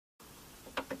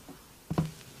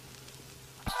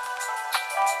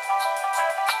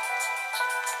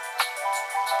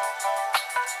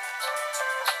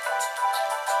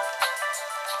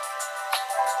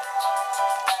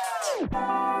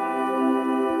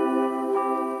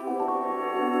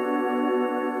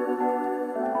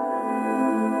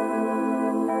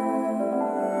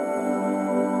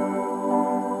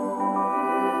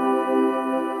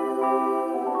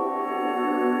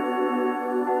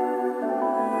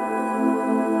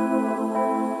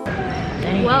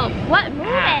So what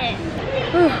movie?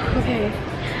 Okay.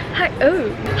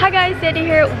 Hi guys, Yayyyy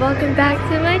here. Welcome back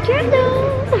to my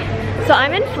channel. So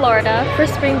I'm in Florida for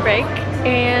spring break,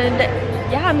 and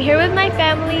yeah, I'm here with my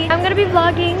family. I'm gonna be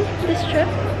vlogging this trip.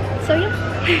 So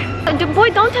yeah. Boy,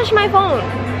 don't touch my phone.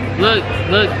 Look,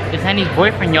 it's Henny's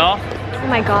boyfriend, y'all. Oh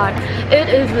my god, it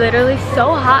is literally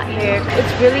so hot here.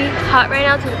 It's really hot right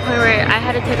now to the point where I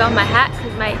had to take off my hat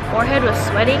because my forehead was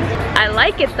sweating. I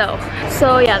like it though.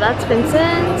 So yeah, that's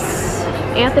Vincent's.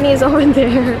 Anthony is over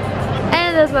there.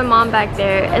 And there's my mom back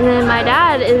there. And then my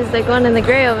dad is the one in the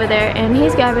gray over there, and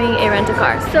he's grabbing a rental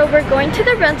car. So we're going to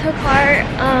the rental car.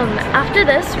 After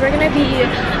this, we're gonna be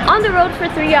on the road for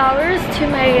 3 hours to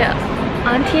my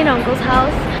auntie and uncle's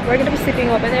house. We're gonna be sleeping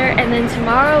over there, and then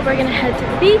tomorrow we're gonna head to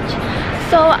the beach.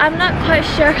 So I'm not quite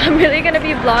sure if I'm really gonna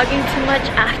be vlogging too much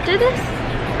after this,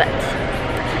 but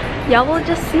y'all will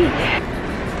just see. Did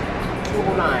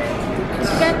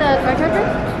you get the car charger?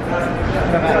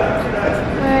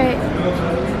 Alright,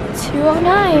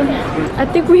 209. I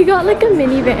think we got like a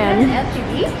minivan.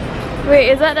 SUV? Wait,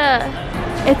 is that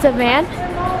it's a van?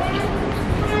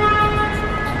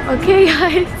 Okay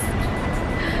guys.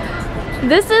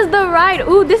 This is the ride.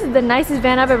 Ooh, this is the nicest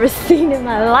van I've ever seen in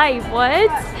my life. What?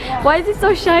 Why is it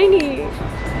so shiny?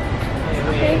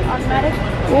 Okay, automatic.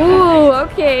 Ooh,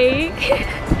 okay.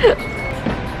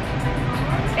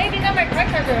 Hey, these are my car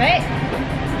charger, right?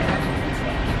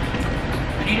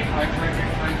 I need a car charger.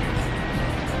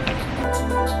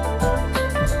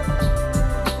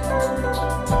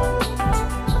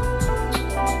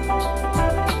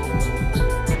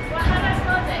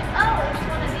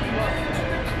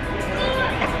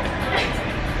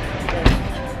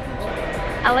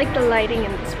 I like the lighting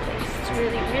in this place. It's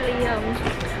really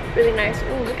really nice.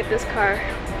 Ooh, look at this car.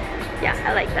 Yeah,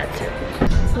 I like that too.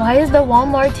 Why is the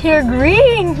Walmart here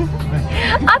green?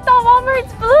 I thought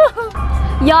Walmart's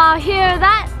blue. Y'all hear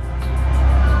that?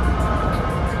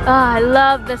 Oh, I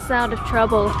love the sound of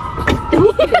trouble.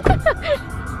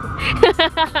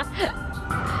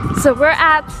 So we're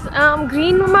at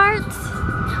Green Mart.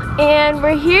 And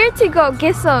we're here to go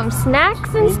get some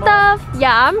snacks and stuff.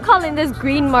 Yeah, I'm calling this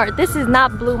Green Mart. This is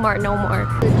not Blue Mart no more.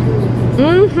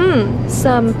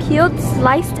 Some peeled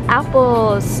sliced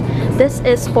apples. This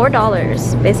is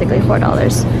 $4, basically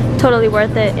 $4. Totally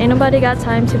worth it. Ain't nobody got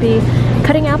time to be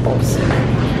cutting apples.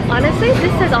 Honestly,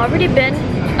 this has already been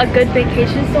a good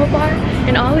vacation so far,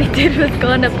 and all we did was go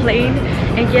on a plane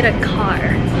and get a car.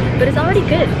 But it's already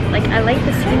good. Like, I like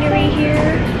the scenery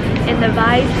here and the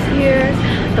vibes here.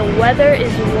 The weather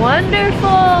is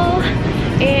wonderful,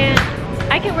 and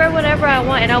I can wear whatever I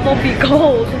want and I won't be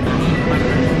cold.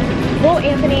 Whoa,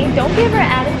 Anthony, don't give her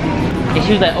attitude. And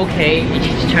she was like, okay, and she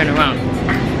just turned around.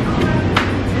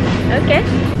 Okay.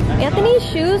 Anthony's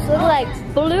shoes look like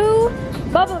blue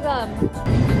bubblegum,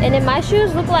 and then my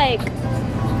shoes look like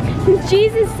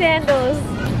Jesus sandals.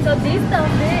 So these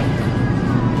don't fit.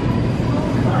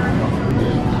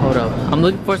 Hold up, I'm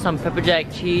looking for some pepper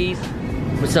jack cheese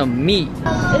with some meat.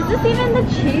 Is this even the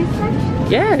cheese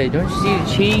section? Yeah, don't you see the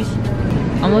cheese?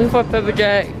 I'm looking for pepper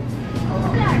jack.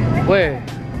 Where?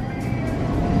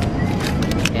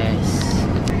 Yes,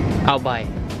 I'll buy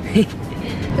it.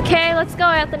 Okay, let's go,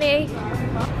 Anthony.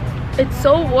 It's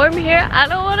so warm here. I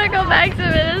don't want to go back to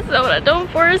Minnesota. Don't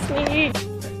force me.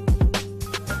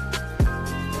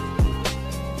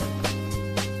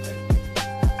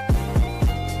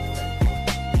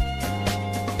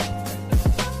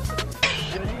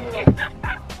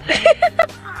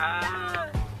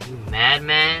 You mad,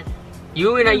 man?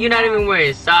 You're not even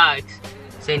wearing socks.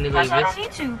 Saying like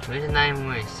this. We're not even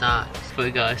wearing socks.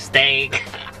 We got a steak.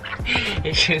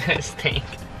 You got a steak.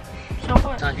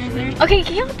 Okay,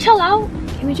 can you chill out?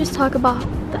 Can we just talk about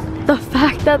the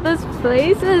fact that this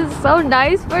place is so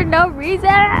nice for no reason?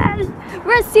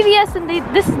 We're at CVS and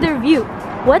this is their view.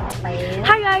 What?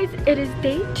 Hi guys, it is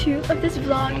day 2 of this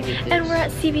vlog, and we're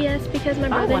at CVS because my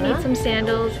brother needs some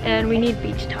sandals and we need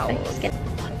beach towels. What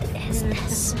is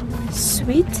this?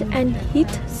 Sweet and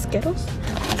heat Skittles?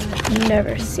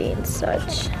 Never seen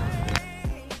such.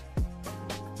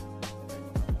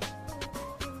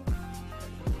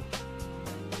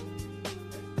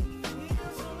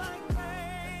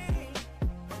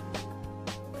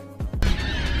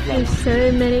 There's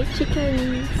so many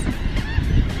chickens.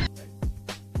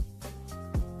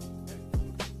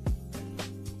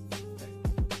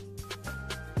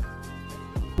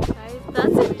 Guys,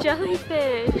 that's a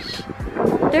jellyfish.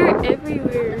 They're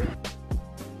everywhere.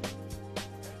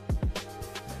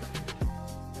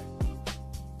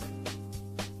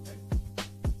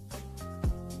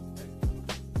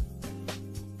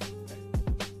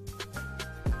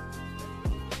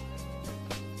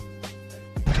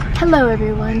 Hello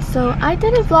everyone. So I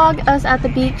didn't vlog us at the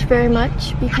beach very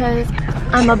much because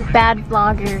I'm a bad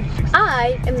vlogger.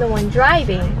 I am the one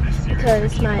driving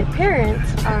because my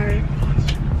parents are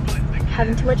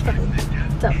having too much fun.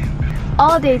 So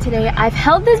all day today I've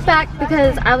held this back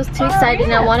because I was too excited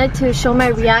and I wanted to show my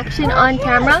reaction on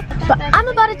camera. But I'm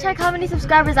about to check how many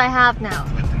subscribers I have now.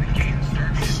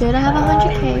 Should I have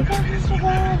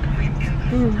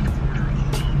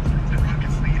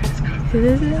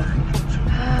 100K?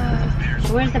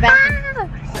 Where's the bathroom?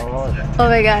 Oh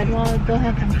my god. Well, go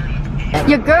ahead.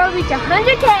 Your girl reached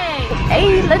 100K!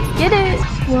 Hey, let's get it!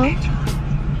 Well,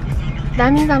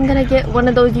 that means I'm gonna get one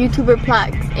of those YouTuber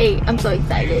plaques. Hey, I'm so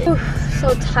excited. Oof,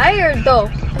 so tired though.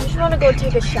 I just wanna go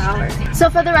take a shower. So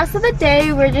for the rest of the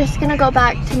day, we're just gonna go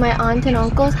back to my aunt and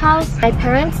uncle's house. My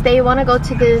parents, they wanna go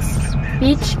to this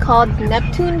beach called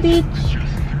Neptune Beach.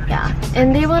 Yeah,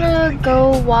 and they wanna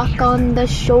go walk on the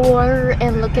shore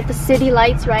and look at the city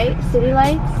lights, right? City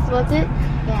lights, was it?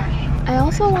 Yeah. I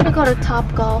also want to go to Top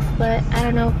Golf, but I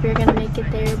don't know if we're gonna make it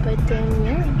there, but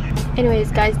yeah.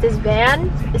 Anyways, guys, this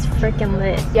van is freaking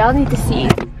lit. Y'all need to see.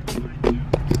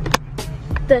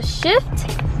 The shift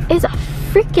is a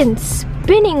freaking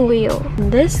spinning wheel.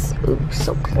 And this, ooh,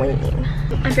 so clean.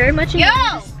 I'm very much in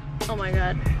this. Oh my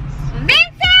god.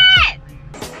 Vincent!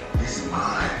 This is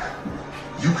mine.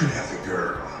 You can have the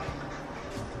girl.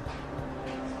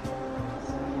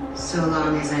 So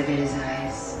long as I get his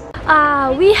eyes.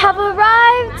 Ah, we have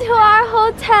arrived to our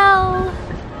hotel.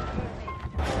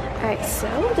 Alright, so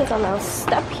there's a little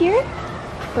step here.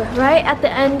 But right at the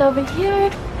end over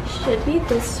here should be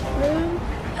this room.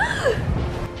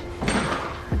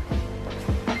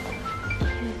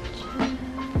 Kitchen.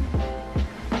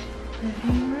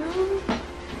 Living room.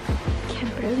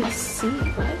 Can't barely see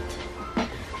what.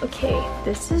 Okay,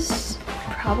 this is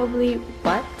probably,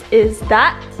 what is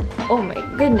that? Oh my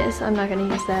goodness, I'm not gonna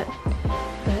use that.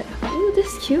 But, ooh, this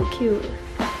is cute.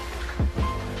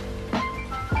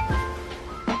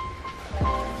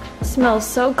 Smells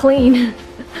so clean.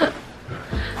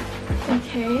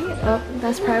 Okay, oh,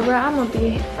 that's probably where I'm gonna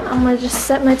be. I'm gonna just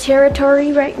set my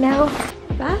territory right now.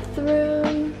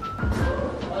 Bathroom.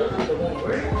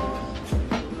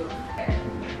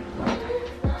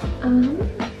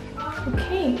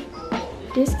 Okay,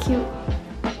 this is cute.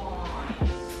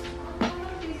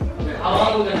 How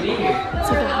long are we gonna be here? It's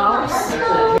like a house.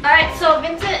 Alright, so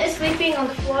Vincent is sleeping on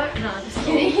the floor. No, I'm just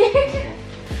kidding.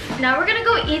 Now we're gonna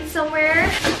go eat somewhere.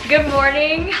 Good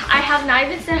morning. I have not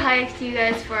even said hi to you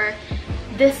guys for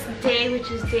this day, which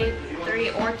is day 3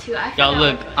 or 2. Y'all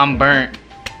look, I'm burnt.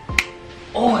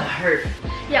 Oh, it hurt.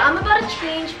 Yeah, I'm about to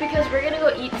change because we're gonna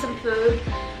go eat some food.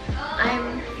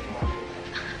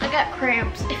 I got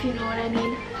cramps, if you know what I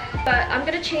mean. But I'm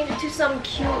gonna change it to some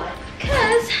cute,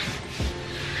 cause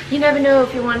you never know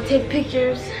if you want to take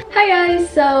pictures. Hi guys,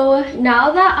 so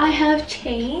now that I have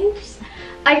changed,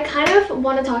 I kind of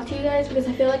want to talk to you guys because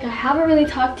I feel like I haven't really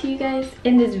talked to you guys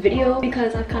in this video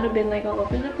because I've kind of been like all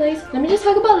over the place. Let me just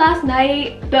talk about last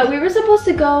night. But we were supposed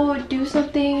to go do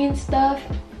something and stuff,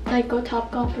 like go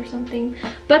Top Golf or something.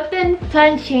 But then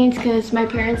plans changed because my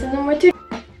parents and them were too,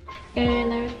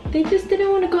 and they just didn't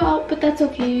want to go out, but that's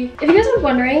okay. If you guys are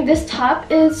wondering, this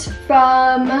top is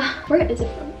from, where is it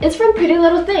from? It's from Pretty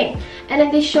Little Thing. And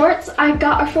then these shorts I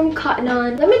got are from Cotton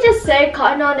On. Let me just say,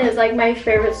 Cotton On is like my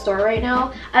favorite store right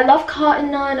now. I love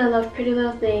Cotton On, I love Pretty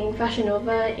Little Thing, Fashion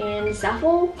Nova, and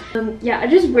Zaful. Yeah, I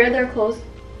just wear their clothes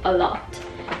a lot.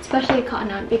 Especially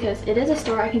Cotton On because it is a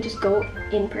store I can just go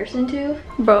in person to.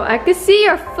 Bro, I could see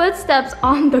your footsteps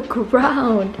on the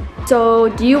ground. So,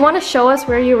 do you want to show us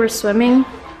where you were swimming?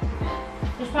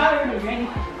 It's probably already raining.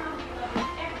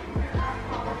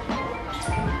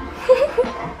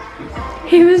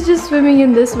 He was just swimming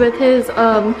in this with his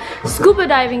scuba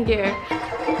diving gear.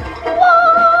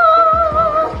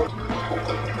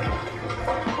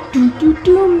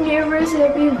 Mirrors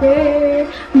everywhere,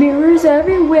 mirrors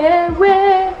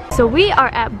everywhere. So we are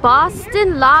at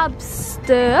Boston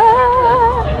Lobster.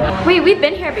 Wait, we've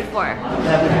been here before.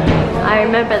 I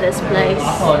remember this place.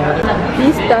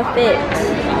 Please stuff it.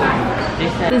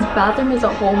 This bathroom is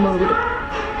a whole mood.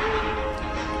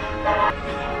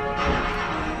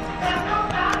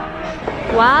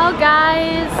 Wow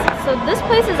guys, so this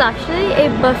place is actually a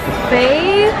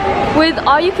buffet with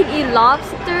all you can eat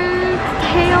lobster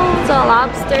tails or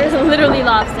lobsters, literally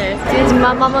lobsters. This is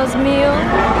my mama's meal.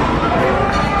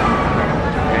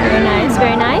 Very nice,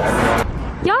 very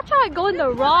nice. Y'all try to go in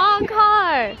the wrong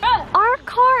car. Our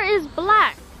car is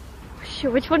black.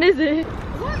 Shit, which one is it?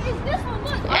 What is this one?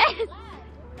 Look.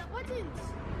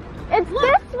 It's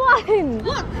this one.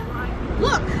 Look.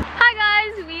 Look. Hi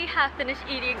guys, we half finished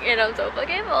eating and I'm so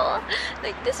fucking full.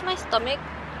 Like, this is my stomach.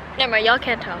 Never mind, y'all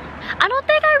can't tell. I don't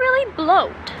think I really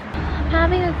bloat. I'm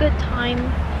having a good time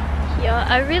here.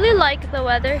 I really like the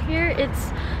weather here.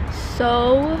 It's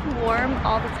so warm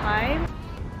all the time.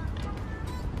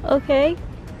 Okay.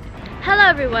 Hello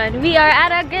everyone, we are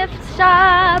at a gift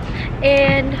shop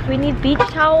and we need beach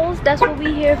towels. That's what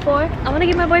we're here for. I want to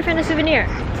give my boyfriend a souvenir.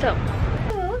 So.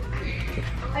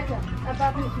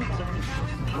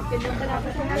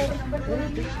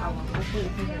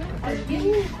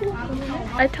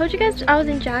 I told you guys I was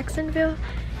in Jacksonville,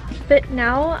 but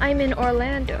now I'm in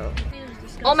Orlando.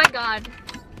 Oh my god.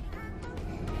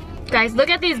 Guys, look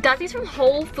at these. Got these from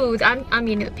Whole Foods. I'm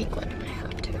eating the pink one. I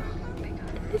have to. Oh my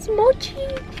god. It's mochi.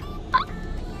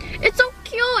 It's so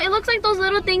cute. It looks like those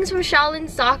little things from Shaolin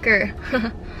soccer.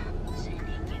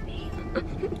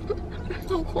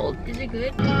 So cold. Is it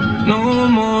good? No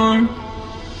more.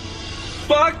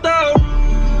 Fucked up.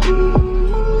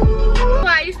 Oh,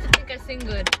 I used to think I sing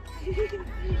good.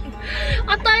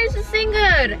 I thought I used to sing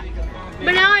good.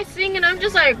 But now I sing and I'm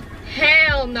just like,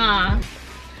 hell nah.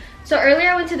 So earlier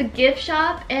I went to the gift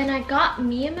shop and I got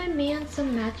me and my man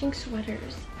some matching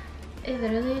sweaters. It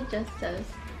literally just says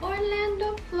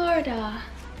Orlando, Florida.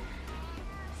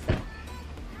 So,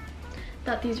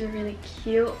 thought these were really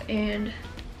cute and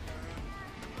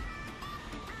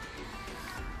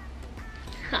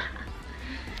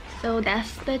so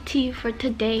that's the tea for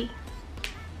today.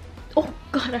 Oh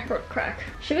god, I heard a crack.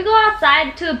 Should we go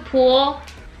outside to the pool?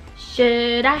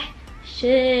 Should I?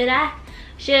 Should I?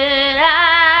 Should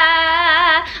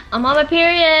I? I'm on my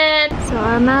period. So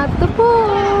I'm at the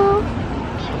pool.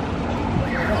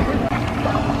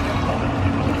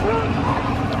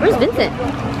 Where's Vincent?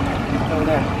 Over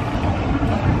there.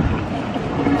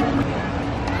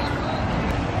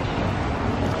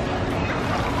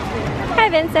 Hi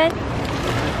Vincent.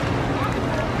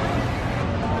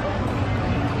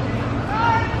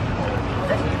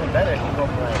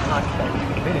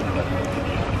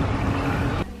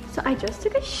 So I just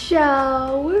took a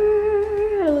shower.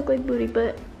 I look like booty,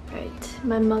 but right.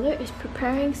 My mother is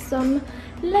preparing some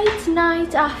late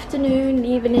night, afternoon,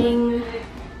 evening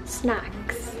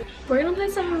snacks. We're gonna play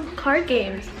some card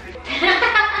games. I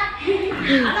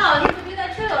know, people do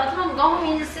that too. I told him go home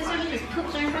and just sit there and just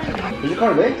poops right in front of me. Is your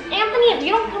car big? Anthony, if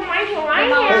you don't come right here,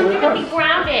 you're gonna be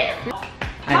grounded.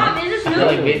 Mom, is this I feel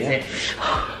like Vincent.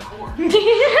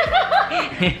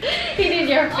 He did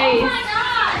your face. Oh my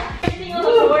god! Everything on the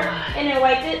floor and then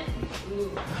wiped it.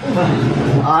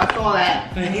 Oh, I saw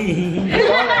that. I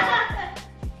saw that.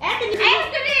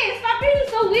 Anthony, stop being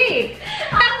so weak.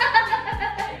 I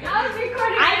was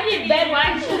recording. I did bed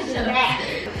watch.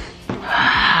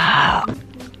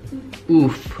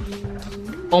 Oof.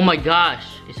 Oh my gosh,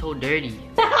 it's so dirty. You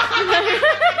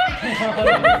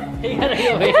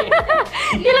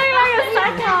look like a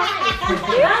psycho.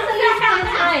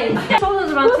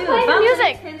 Who's playing the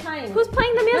music? Who's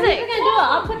playing the music? We're gonna do it.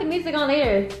 I'll put the music on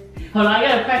later. Hold on, I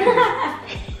gotta practice.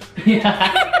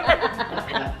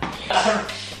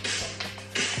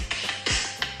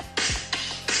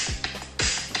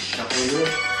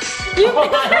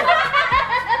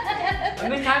 How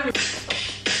many times?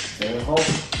 Stay home.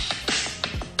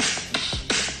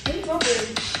 Stay home.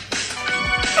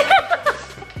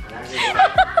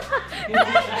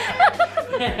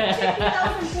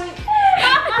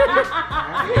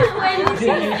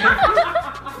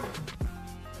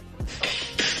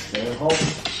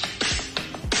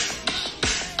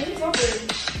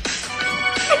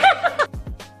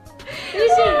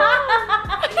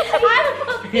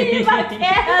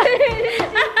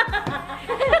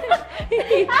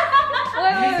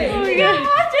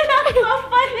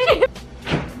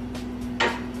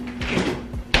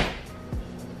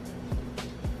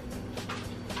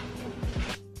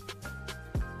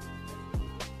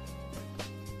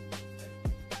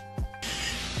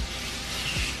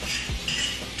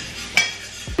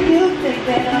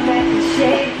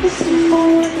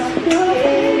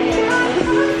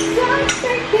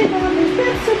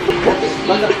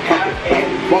 Like a cat and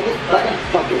walk it like a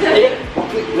bucket.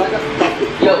 Walk it like a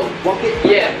bucket. Yo, Walk it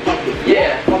yeah,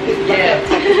 yeah, walk it like yeah.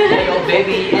 Yeah, yo,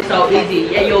 baby, it's so easy.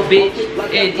 Yeah, yo, bitch,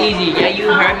 it's easy. Yeah,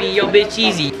 you heard me, yo, bitch,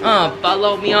 easy.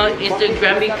 Follow me on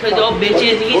Instagram because yo, bitch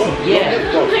is easy.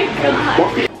 Yeah. Oh my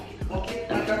god.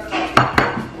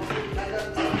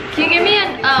 Can you give me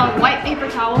a white paper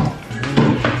towel?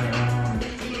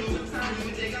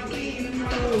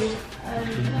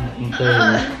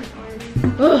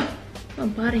 Ugh, my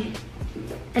body.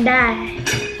 And I.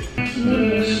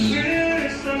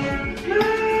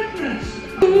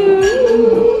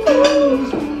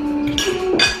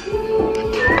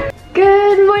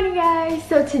 Good morning, guys.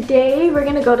 So today we're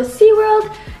gonna go to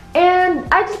SeaWorld, and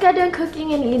I just got done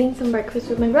cooking and eating some breakfast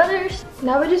with my brothers.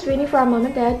 Now we're just waiting for our mom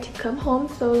and dad to come home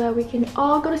so that we can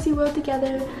all go to SeaWorld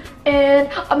together. And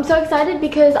I'm so excited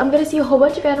because I'm gonna see a whole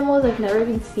bunch of animals I've never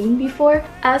even seen before.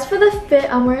 As for the fit,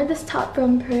 I'm wearing this top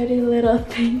from Pretty Little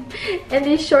Thing, and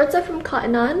these shorts are from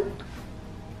Cotton On.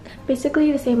 Basically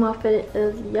the same outfit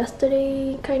as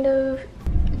yesterday, kind of.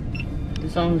 The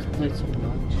songs play so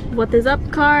much. What is up,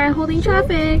 car? Holding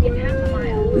traffic.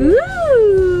 Ooh!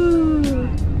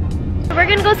 We're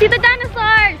gonna go see the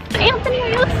dinosaurs. Anthony, are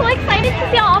you so excited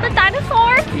to see all the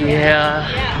dinosaurs? Yeah.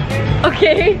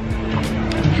 Okay.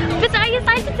 But are you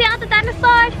excited to see all the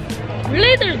dinosaurs?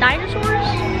 Really? There's dinosaurs?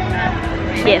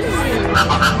 Yes.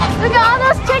 Look at all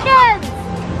those chickens!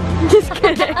 Just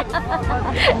kidding.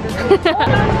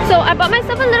 So I bought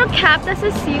myself a little cap that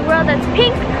says SeaWorld that's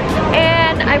pink,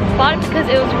 and I bought it because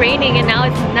it was raining and now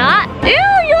it's not. Ew,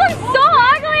 you look so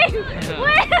ugly!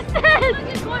 What is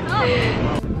this?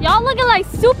 Y'all looking like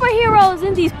superheroes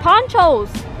in these ponchos.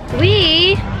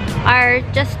 We are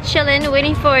just chilling,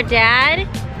 waiting for Dad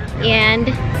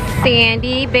and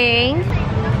Sandy Bang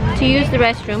to use the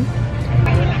restroom.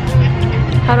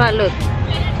 How do I look?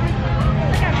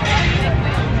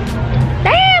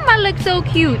 Damn, I look so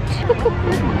cute.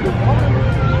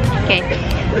 Okay,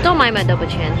 don't mind my double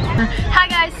chin. Hi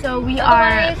guys, so we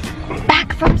are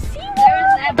back from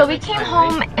SeaWorld. So we came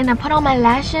home and I put on my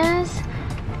lashes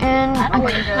and I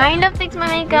kind of fixed my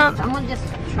makeup. I'm gonna just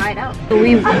try it out. So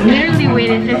we literally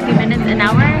waited 50 minutes, an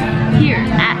hour here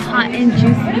at Hot and Juicy.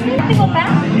 You have to go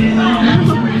back?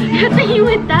 I thought you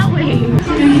went that way.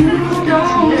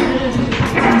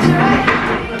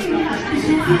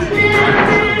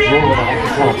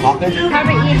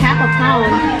 Probably eat half a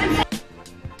pound.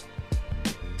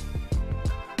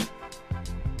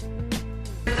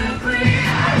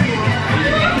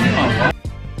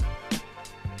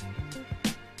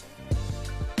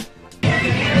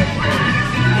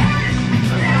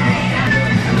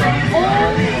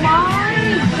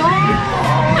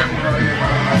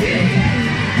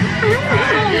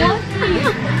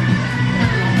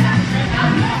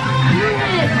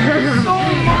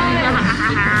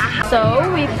 So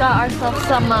we've got ourselves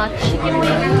some chicken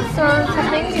wings or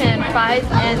something, and fries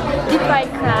and deep fried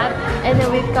crab, and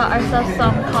then we've got ourselves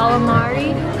some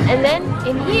calamari, and then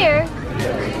in here,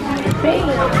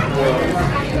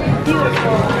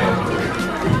 beautiful.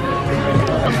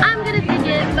 I'm gonna dig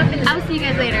it. I'll see you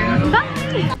guys later. Bye.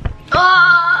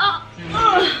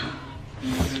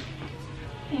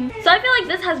 So I feel like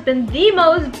this has been the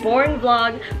most boring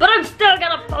vlog, but I'm still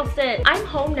gonna post it. I'm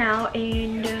home now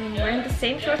and we're in the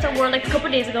same shorts I wore like a couple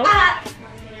days ago.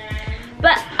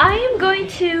 But I am going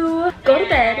to go to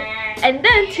bed, and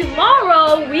then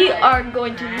tomorrow we are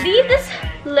going to leave this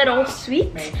little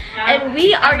suite and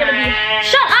we are gonna be—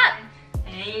 shut up!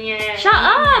 Shut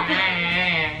up!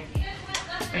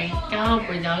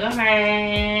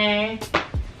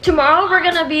 Tomorrow we're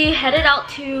gonna be headed out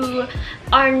to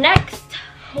our next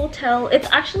hotel. It's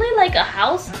actually like a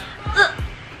house.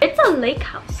 It's a lake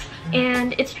house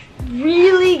and it's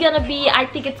really gonna be— I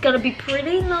think it's gonna be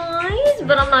pretty nice,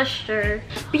 but I'm not sure.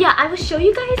 But yeah, I will show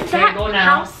you guys that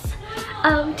house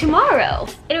tomorrow.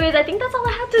 Anyways, I think that's all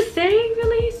I have to say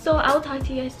really, so I will talk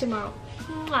to you guys tomorrow.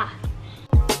 Mwah.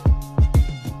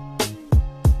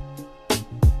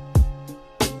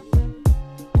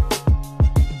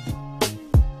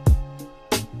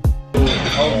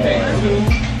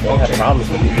 Don't have problems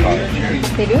with these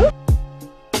cars. They do?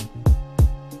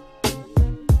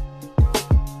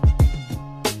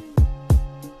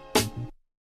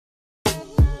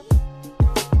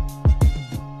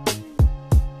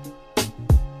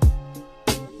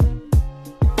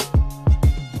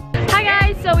 Hi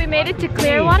guys, so we made it to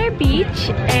Clearwater Beach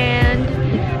and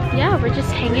yeah, we're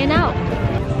just hanging out.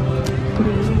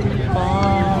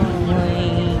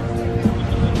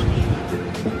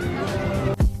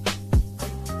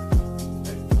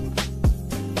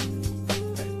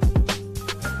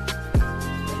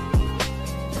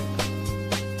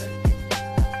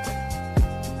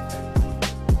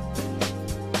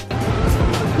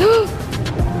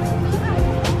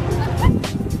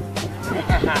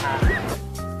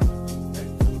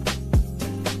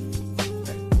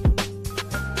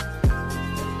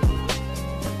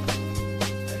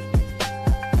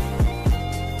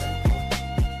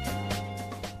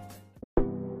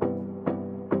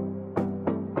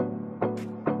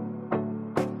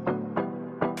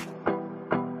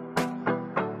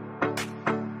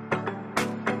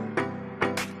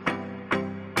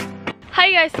 Hi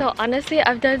guys, so honestly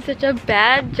I've done such a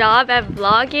bad job at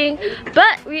vlogging,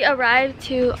 but we arrived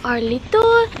to our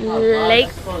little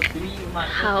lake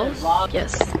house.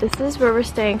 Yes, this is where we're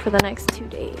staying for the next 2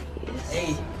 days.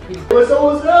 What's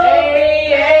up?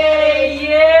 Hey,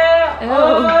 yeah!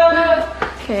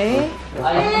 Oh. Okay.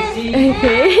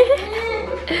 Okay.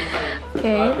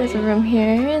 Okay, there's a room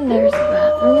here and there's a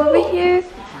bathroom over here.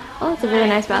 Oh, it's a really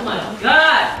nice bathroom. Oh my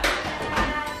god!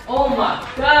 Oh my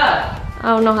god! I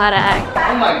don't know how to act.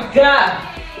 Oh my god!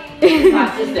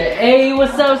 My sister, hey,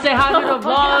 what's up? Say hi to the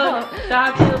vlog. Say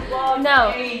hi to the vlog.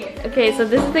 No. Hey. Okay, so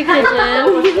this is the kitchen.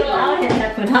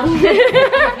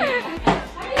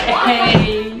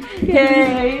 Hey.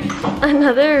 Hey.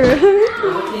 Another room.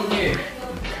 What's in here?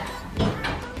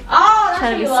 Oh,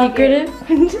 Trying to be secretive.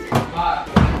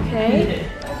 Okay.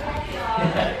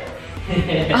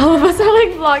 All of us are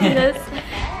like vlogging this.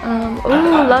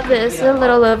 Ooh, love this. A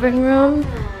little living room.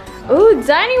 Ooh,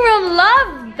 dining room.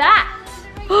 Love that.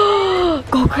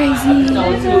 Go crazy.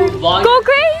 Go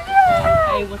crazy.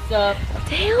 Hey, what's up?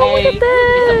 Damn, Hey, look at it's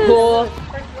a this. pool.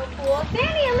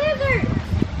 Danny, a lizard.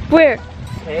 Where?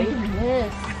 Okay.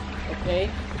 This. Okay.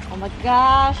 Oh my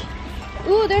gosh.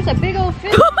 Ooh, there's a big old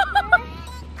fish.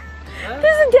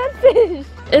 There's a dead fish.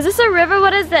 Is this a river?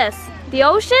 What is this? The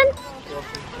ocean?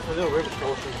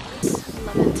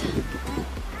 Love it.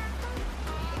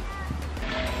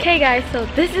 Okay guys, so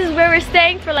this is where we're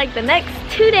staying for like the next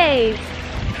 2 days.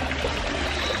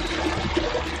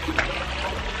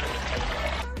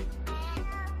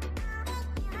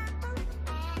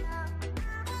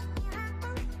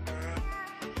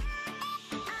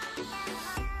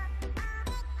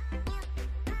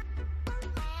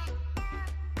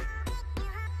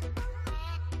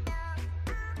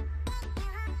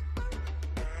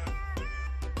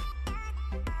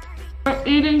 We're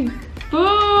eating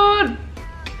food.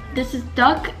 This is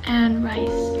duck and rice.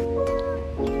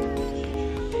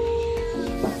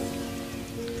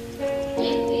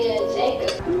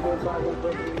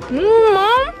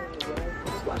 Mom?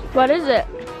 What is it?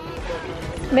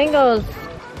 Mangoes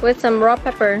with some raw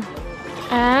pepper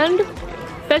And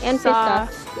fish and fish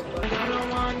sauce. sauce.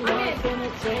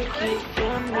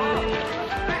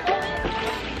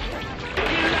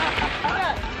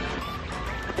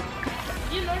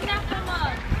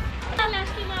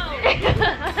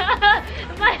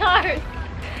 My heart.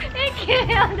 It can't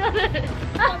handle this.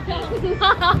 I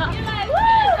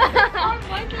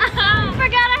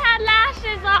forgot I had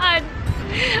lashes on.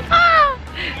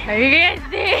 Are you guys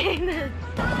seeing this?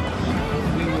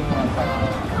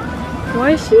 Why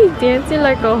is she dancing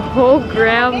like a whole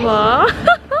grandma?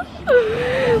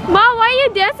 Mom, why are you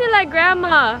dancing like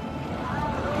grandma?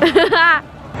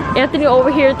 Anthony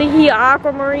over here thinking he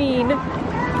aquamarine.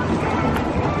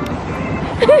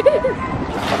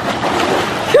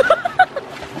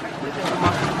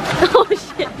 Oh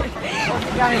shit.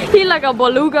 He like a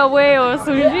beluga whale or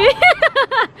sushi.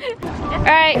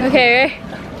 Alright, okay.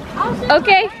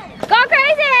 Okay. Go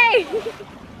crazy!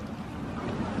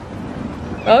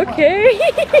 Okay.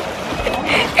 What the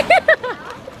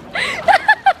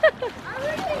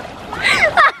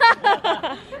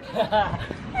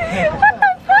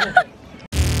fuck?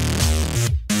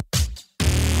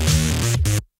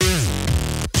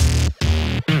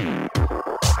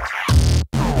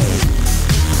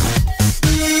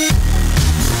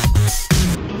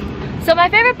 So my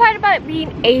favorite part about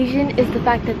being Asian is the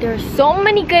fact that there are so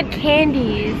many good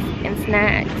candies and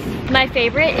snacks. My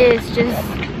favorite is just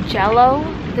Jello.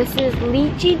 This is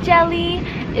lychee jelly.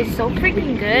 It's so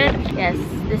freaking good. Yes,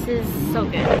 this is so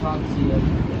good.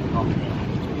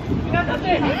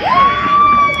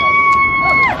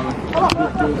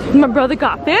 My brother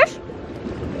got fish?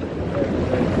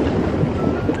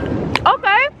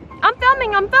 Okay, I'm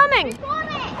filming.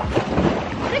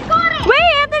 Wait,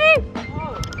 Anthony!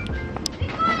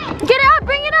 Get it up,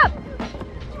 bring it up!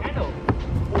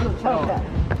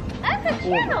 That's a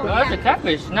channel. No, that's a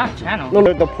catfish, not channel. No,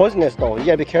 the poisonous though. You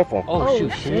gotta be careful. Oh,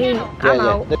 shoot. I'm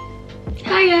out.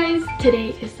 Hi guys, today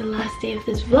is the last day of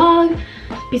this vlog.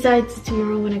 Besides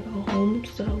tomorrow when I go home,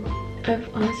 so I've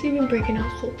honestly been breaking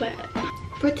out so bad.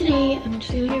 For today, I'm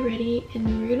just gonna get ready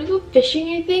and we're gonna go fishing,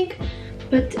 I think.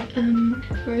 But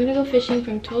we're gonna go fishing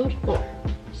from 12 to 4.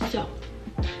 So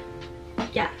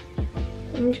yeah,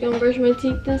 I'm just gonna brush my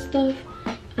teeth and stuff.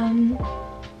 I'm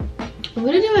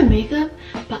gonna do my makeup,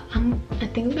 but I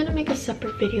think I'm gonna make a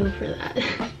separate video for that.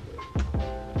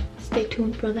 Stay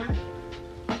tuned for that.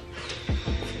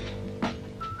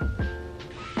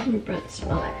 My breath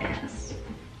smells like ass.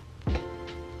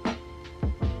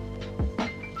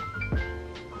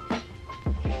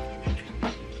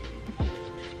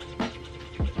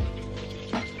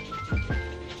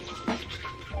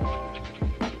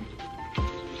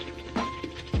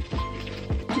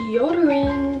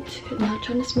 deodorant. Not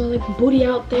trying to smell like booty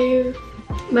out there.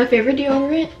 My favorite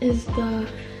deodorant is the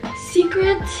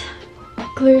Secret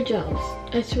Clear Gels.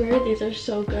 I swear these are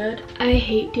so good. I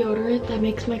hate deodorant that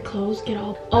makes my clothes get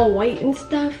all white and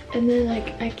stuff, and then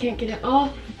like I can't get it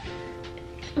off.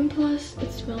 And plus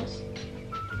it smells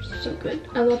so good.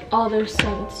 I love all their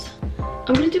scents.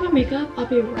 I'm gonna do my makeup. I'll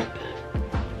be right back.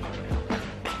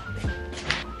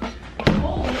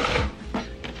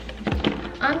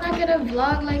 I'm not gonna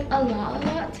vlog like a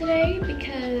lot today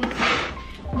because,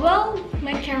 well,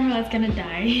 my camera is gonna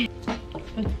die.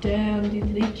 But damn, these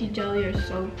lychee jelly are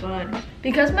so good.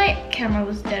 Because my camera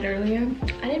was dead earlier,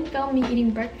 I didn't film me eating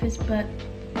breakfast, but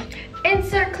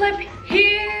insert clip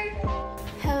here.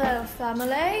 Hello,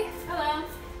 family. Hello.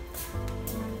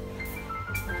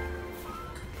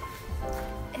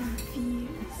 And views.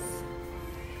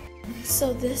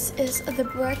 So this is the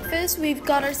breakfast. We've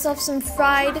got ourselves some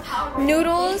fried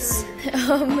noodles,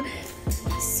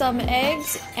 some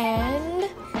eggs, and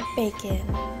bacon.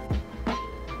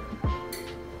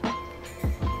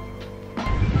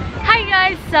 Hi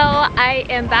guys, so I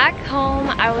am back home.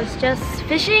 I was just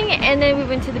fishing and then we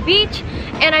went to the beach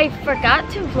and I forgot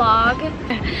to vlog.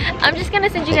 I'm just gonna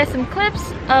send you guys some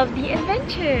clips of the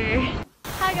adventure.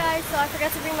 Hi guys, so I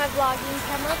forgot to bring my vlogging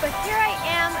camera, but here I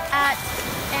am at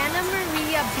Anna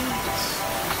Maria Beach.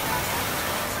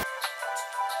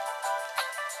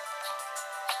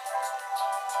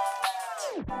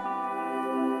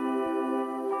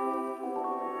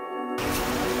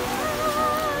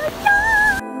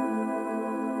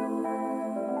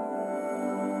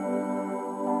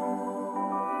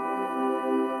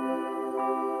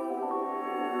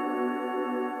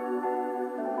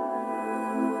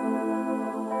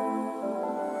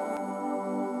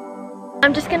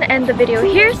 I'm just gonna end the video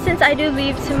here since I do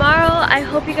leave tomorrow. I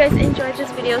hope you guys enjoyed this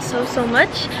video so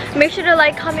much. Make sure to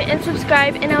like, comment, and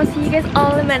subscribe, and I'll see you guys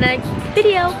all in my next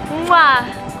video. Mwah!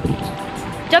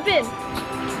 Jump in!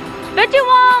 Bet you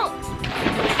won't!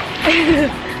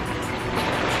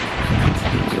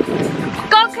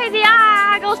 Go crazy!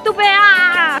 Ah! Go stupid!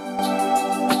 Ah!